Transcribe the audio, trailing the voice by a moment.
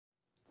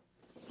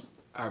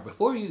All right,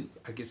 before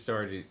I get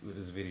started with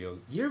this video,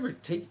 you ever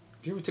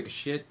took a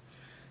shit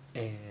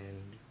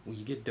and when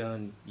you get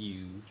done,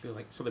 you feel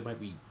like something might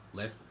be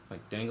left,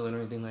 like dangling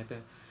or anything like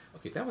that?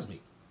 Okay, that was me.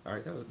 All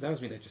right, that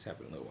was me. That just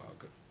happened a little while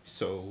ago.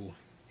 So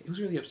it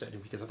was really upsetting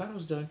because I thought I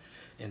was done,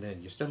 and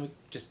then your stomach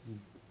just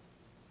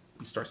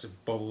starts to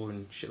bubble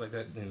and shit like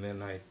that, and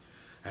then I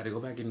had to go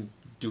back and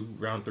do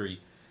round three.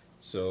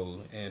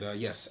 So and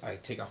yes, I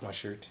take off my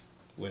shirt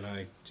when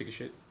I take a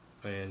shit,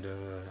 and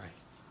I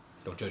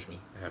don't judge me.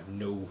 I have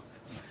no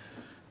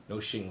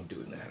shame with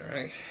doing that. All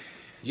right,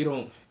 you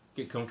don't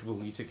get comfortable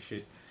when you take a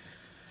shit.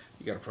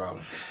 You got a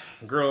problem,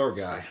 girl or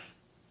guy.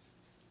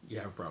 You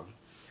have a problem.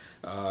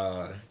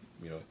 Uh,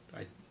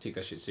 I take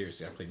that shit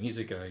seriously. I play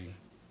music. I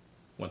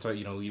once I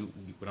when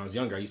I was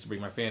younger, I used to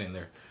bring my fan in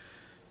there.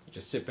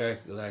 Just sit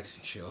back, relax,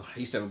 and chill. I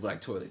used to have a black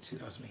toilet too.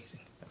 That was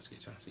amazing. That was a good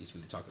time. So I used to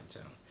be the talk of the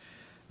town.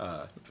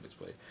 I just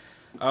played.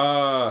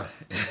 Uh,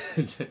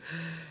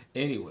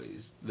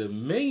 anyways, the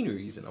main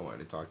reason I wanted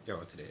to talk to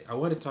y'all today, I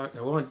want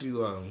to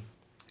do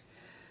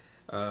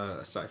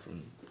aside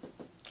from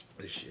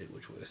this shit,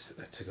 which was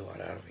that took a lot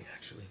out of me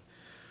actually.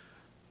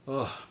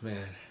 Oh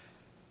man,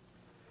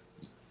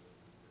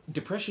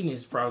 depression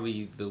is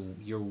probably the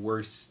your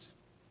worst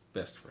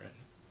best friend.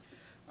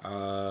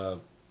 Uh,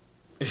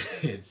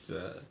 it's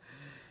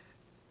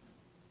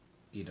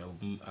you know,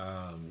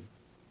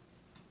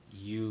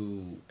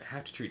 you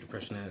have to treat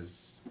depression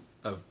as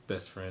a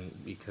best friend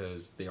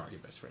because they are your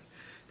best friend.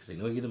 Because they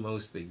know you the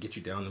most, they get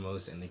you down the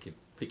most, and they can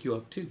pick you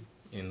up too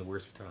in the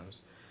worst of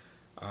times.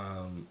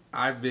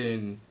 I've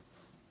been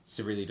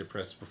severely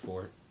depressed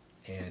before,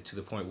 and to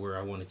the point where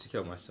I wanted to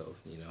kill myself.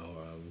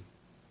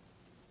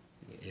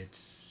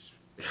 It's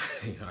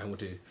I went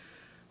to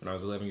when I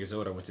was 11 years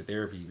old. I went to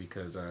therapy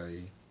because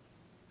I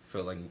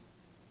felt like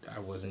I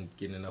wasn't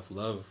getting enough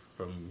love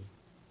from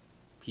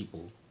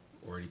people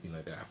or anything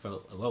like that. I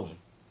felt alone.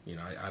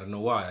 I don't know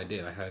why I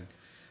did. I have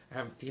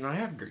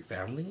a great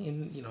family,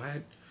 and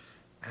I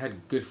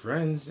had good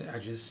friends. I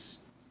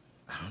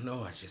don't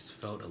know. I just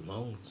felt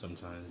alone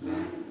sometimes.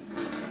 And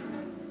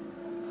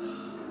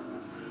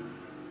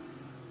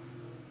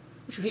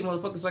don't you hate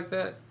motherfuckers like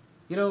that?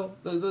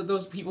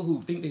 Those people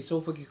who think they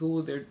so fucking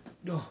cool. They're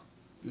oh,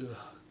 ugh,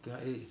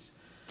 guys,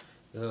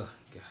 God,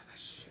 that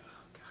shit.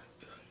 Oh,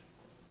 God.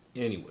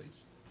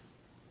 Anyways,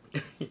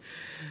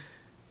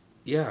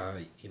 yeah,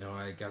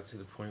 I got to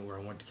the point where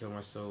I wanted to kill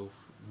myself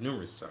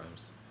numerous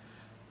times,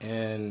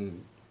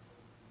 and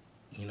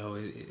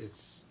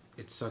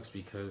it sucks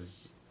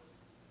because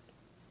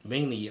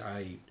mainly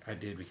I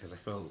did because I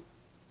felt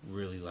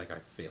really like I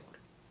failed,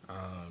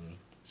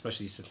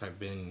 especially since I've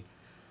been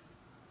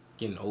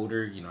getting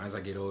older. As I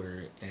get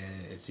older,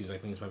 and it seems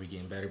like things might be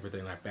getting better, but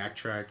then I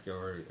backtrack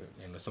or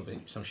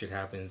some shit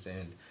happens,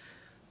 and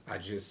I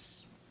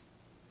just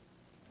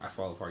I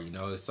fall apart.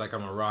 It's like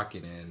I'm a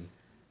rocket and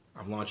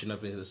I'm launching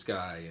up into the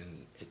sky,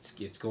 and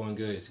it's going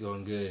good. It's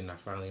going good, and I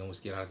finally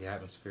almost get out of the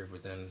atmosphere.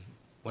 But then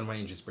one of my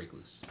engines break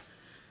loose,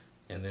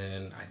 and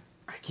then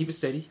I keep it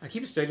steady. I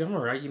keep it steady. I'm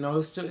alright.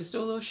 It's still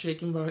a little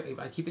shaking, but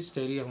I keep it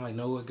steady. I'm like,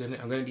 no, I'm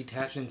gonna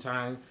detach in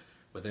time.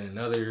 But then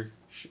another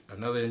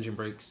engine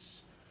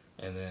breaks,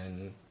 and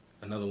then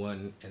another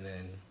one, and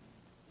then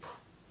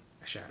poof,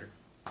 I shatter.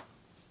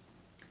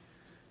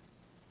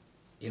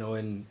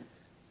 And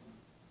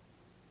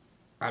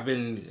I've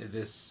been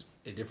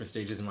at different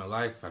stages in my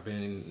life. I've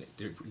been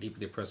deeply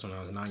depressed when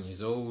I was 9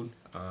 years old,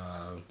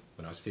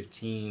 when I was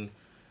 15,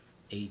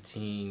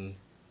 18,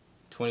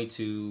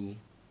 22,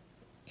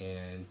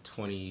 and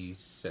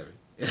 27,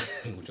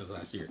 which was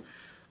last year.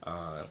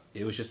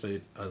 It was just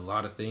a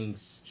lot of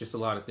things,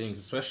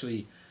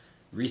 especially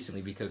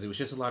recently because it was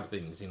just a lot of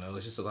things. It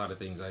was just a lot of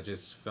things. I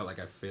just felt like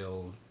I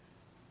failed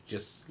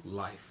just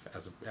life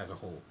as a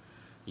whole.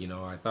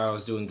 I thought I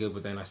was doing good,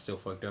 but then I still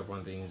fucked up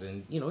on things,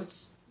 and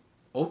it's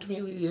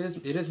ultimately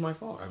it is my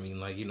fault. I mean,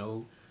 like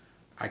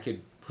I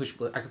could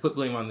put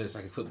blame on this,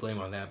 I could put blame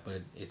on that,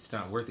 but it's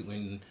not worth it.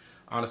 When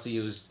honestly,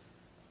 it was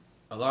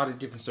a lot of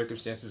different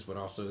circumstances, but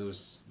also it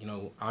was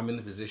I'm in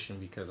the position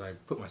because I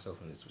put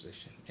myself in this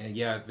position, and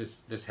yeah,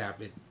 this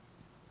happened,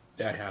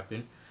 that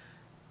happened,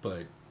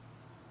 but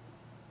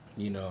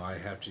I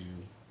have to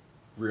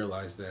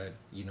realize that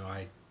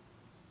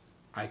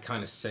I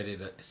kind of set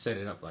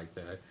it up like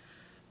that,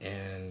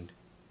 and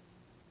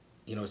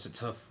it's a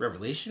tough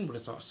revelation, but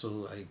it's also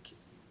like,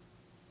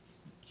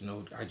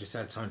 I just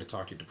had time to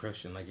talk to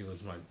depression like it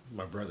was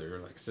my brother or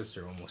like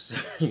sister almost,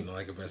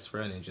 like a best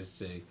friend, and just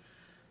say,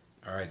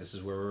 all right, this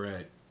is where we're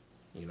at.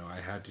 I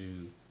had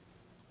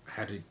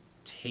to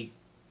take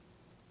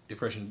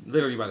depression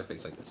literally by the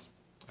face like this,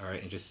 all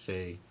right, and just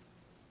say,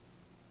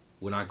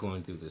 we're not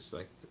going through this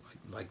like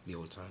the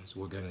old times.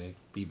 We're gonna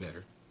be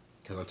better.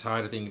 Because I'm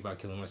tired of thinking about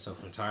killing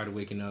myself. I'm tired of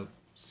waking up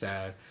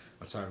sad.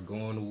 I'm tired of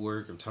going to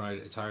work. I'm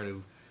tired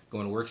of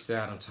going to work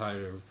sad. I'm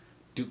tired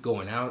of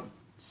going out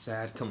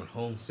sad, coming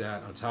home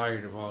sad. I'm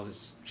tired of all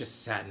this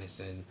just sadness,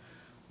 and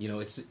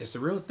it's a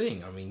real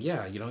thing. I mean,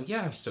 yeah,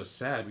 yeah, I'm still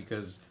sad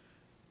because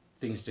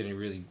things didn't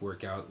really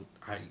work out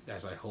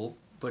as I hoped,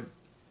 but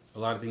a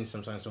lot of things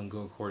sometimes don't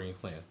go according to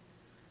plan.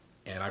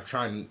 And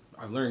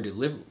I've learned to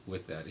live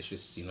with that. It's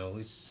just,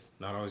 it's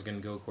not always going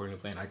to go according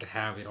to plan. I could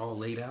have it all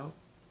laid out,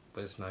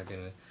 but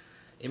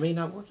it may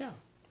not work out.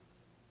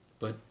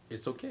 But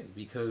it's okay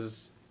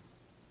because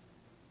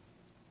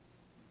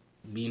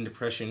me and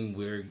depression,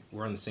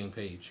 we're on the same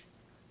page.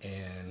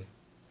 And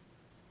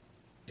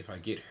if I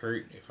get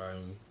hurt, if I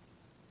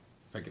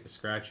get the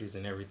scratches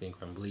and everything,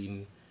 if I'm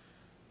bleeding,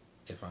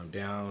 if I'm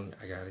down,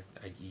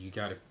 you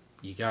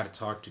gotta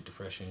talk to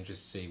depression and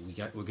just say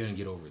we're gonna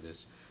get over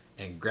this,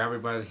 and grab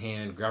it by the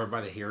hand, grab it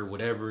by the hair,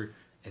 whatever,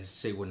 and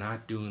say we're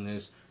not doing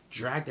this.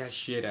 Drag that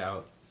shit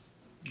out,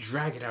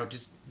 drag it out.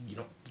 Just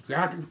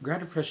grab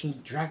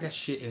depression, drag that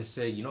shit, and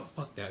say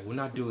fuck that. We're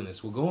not doing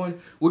this. We're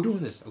doing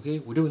this. Okay,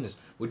 we're doing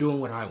this. We're doing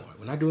what I want.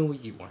 We're not doing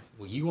what you want.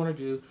 What you want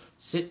to do,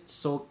 sit,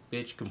 sulk,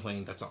 bitch,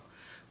 complain. That's all.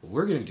 What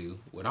we're gonna do,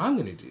 what I'm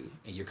gonna do,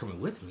 and you're coming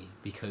with me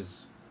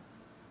because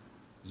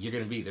you're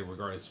gonna be there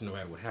regardless, no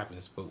matter what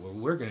happens. But what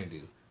we're gonna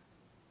do,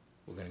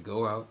 we're gonna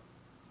go out,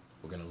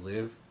 we're gonna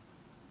live,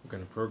 we're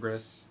gonna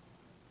progress,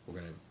 we're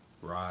gonna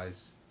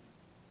rise,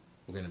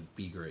 we're gonna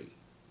be great.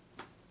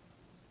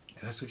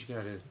 And that's what you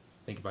gotta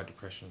think about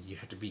depression. You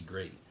have to be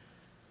great.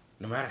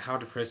 No matter how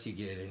depressed you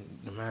get and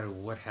no matter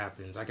what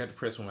happens. I got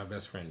depressed when my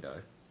best friend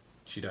died.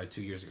 She died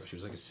 2 years ago. She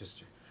was like a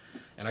sister.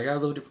 And I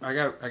got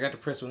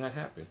depressed when that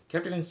happened.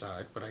 Kept it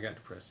inside, but I got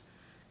depressed.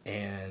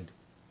 And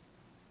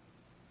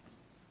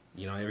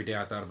every day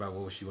I thought about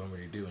what would she want me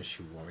to do, and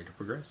she would want me to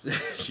progress.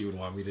 She would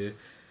want me to,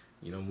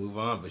 move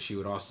on, but she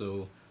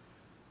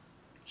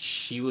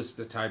was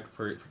the type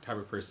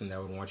of person that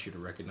would want you to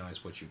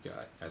recognize what you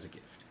got as a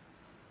gift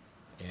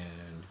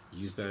and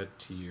use that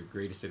to your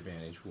greatest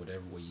advantage,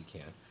 whatever way you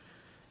can.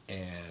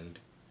 And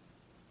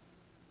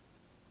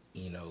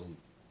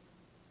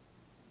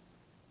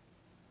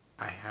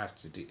I had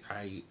to do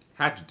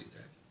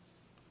that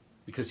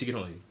because you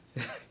can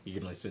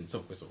only sit so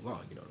for so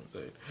long. You know what I'm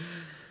saying?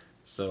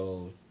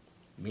 So,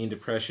 me and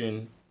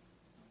depression,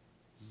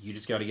 you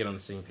just got to get on the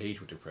same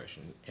page with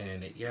depression.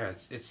 And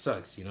it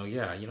sucks.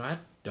 I've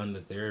done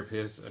the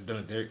therapist. I've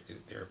done the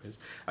therapist.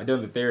 I've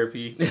done the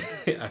therapy.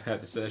 I've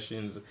had the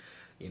sessions.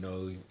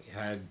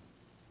 Had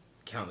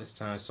countless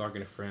times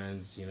talking to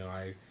friends.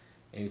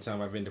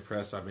 Anytime I've been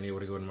depressed, I've been able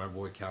to go to my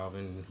boy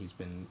Calvin. He's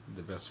been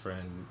the best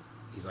friend.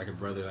 He's like a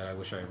brother that I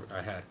wish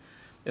I had.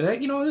 And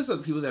there's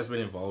other people that's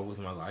been involved with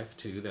my life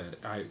too that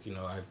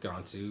I've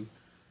gone to,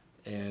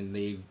 and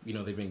they've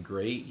been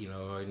great.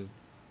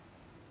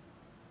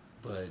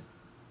 But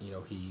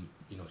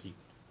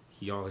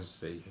he always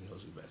say he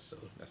knows me best, so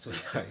that's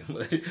what I am.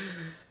 But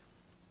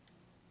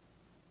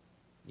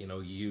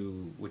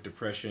you with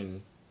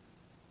depression,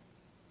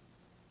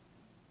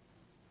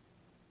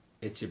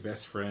 it's your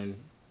best friend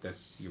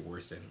that's your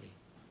worst enemy.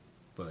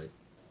 But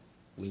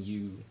when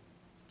you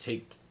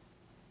take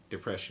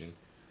depression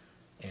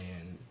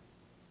and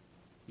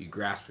you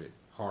grasp it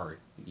hard,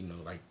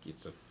 like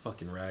it's a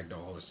fucking rag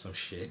doll or some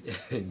shit,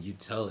 and you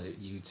tell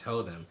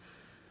them,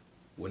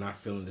 we're not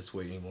feeling this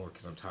way anymore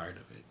because I'm tired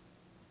of it.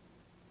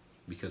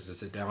 Because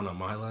it's a down on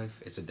my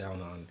life, it's a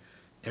down on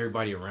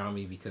everybody around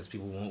me, because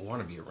people won't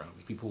want to be around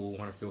me. People will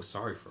want to feel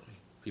sorry for me.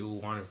 People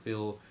want to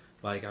feel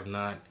like I'm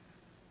not,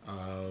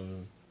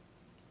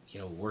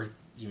 worth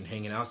even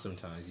hanging out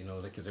sometimes,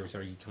 because every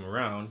time you come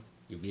around,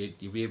 you'll be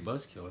a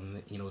buzzkill,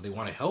 and they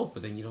want to help,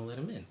 but then you don't let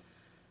them in.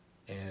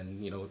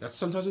 And that's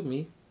sometimes with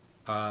me.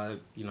 I've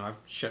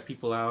shut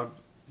people out,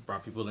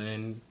 brought people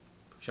in,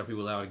 shut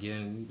people out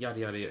again, yada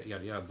yada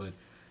yada yada. But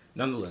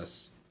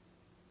nonetheless,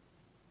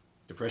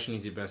 depression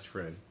is your best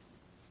friend.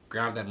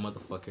 Grab that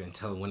motherfucker and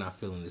tell him we're not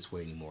feeling this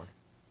way anymore,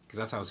 because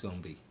that's how it's gonna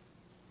be.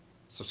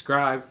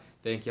 Subscribe.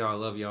 Thank y'all. I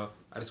love y'all.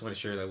 I just want to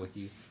share that with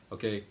you.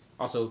 Okay.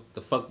 Also,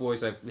 the fuck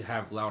boys that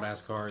have loud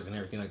ass cars and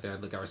everything like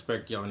that. Look, I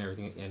respect y'all and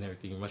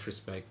everything. Much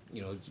respect.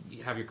 You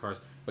have your cars,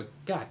 but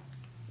God,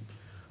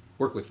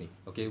 work with me.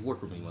 Okay,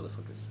 work with me,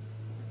 motherfuckers.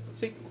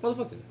 See,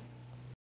 motherfucker.